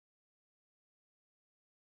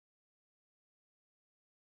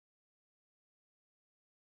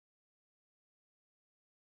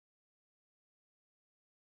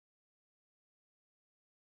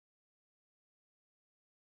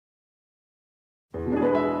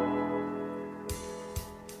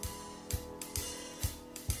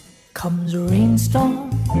Comes a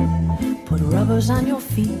rainstorm, put rubbers on your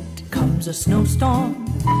feet. Comes a snowstorm,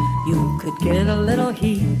 you could get a little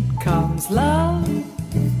heat. Comes love,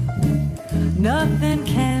 nothing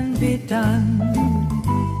can be done.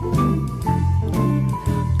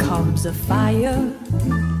 Comes a fire,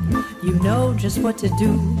 you know just what to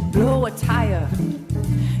do. Blow a tire,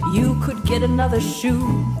 you could get another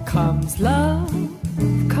shoe. Comes love,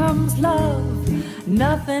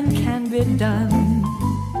 nothing can be done.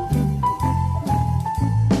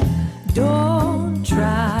 Don't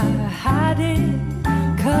try hiding,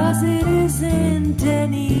 'cause it isn't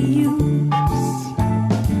any use.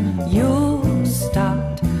 You'll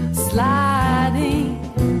start sliding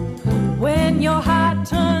when your heart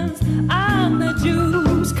turns on the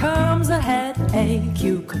juice. Comes a headache,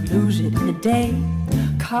 you could lose it in a day.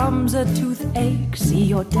 Comes a toothache, see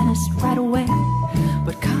your dentist right away.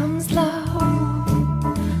 But comes love,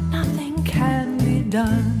 nothing can be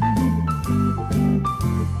done.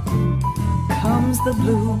 Comes the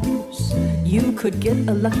blues, you could get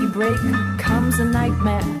a lucky break. Comes a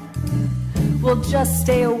nightmare, well just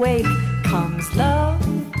stay awake. Comes love,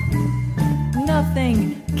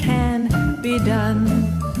 nothing can be done.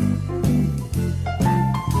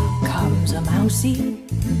 Comes a mousey,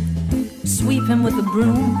 sweep him with a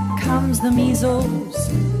broom. Comes the measles,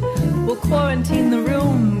 we'll quarantine the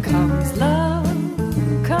room. Comes love,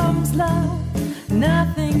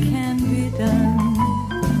 nothing can be done.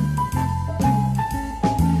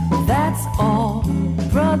 That's all,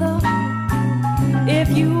 brother, if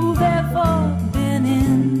you've ever been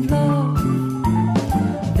in love.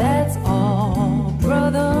 That's all,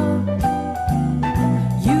 brother,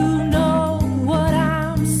 you know what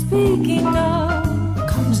I'm speaking of.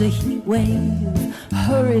 Comes a heat wave,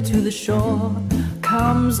 hurry to the shore.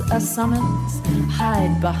 Comes a summons,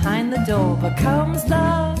 hide behind the door. But comes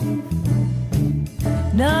love,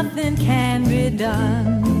 nothing can be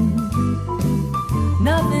done.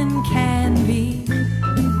 Nothing can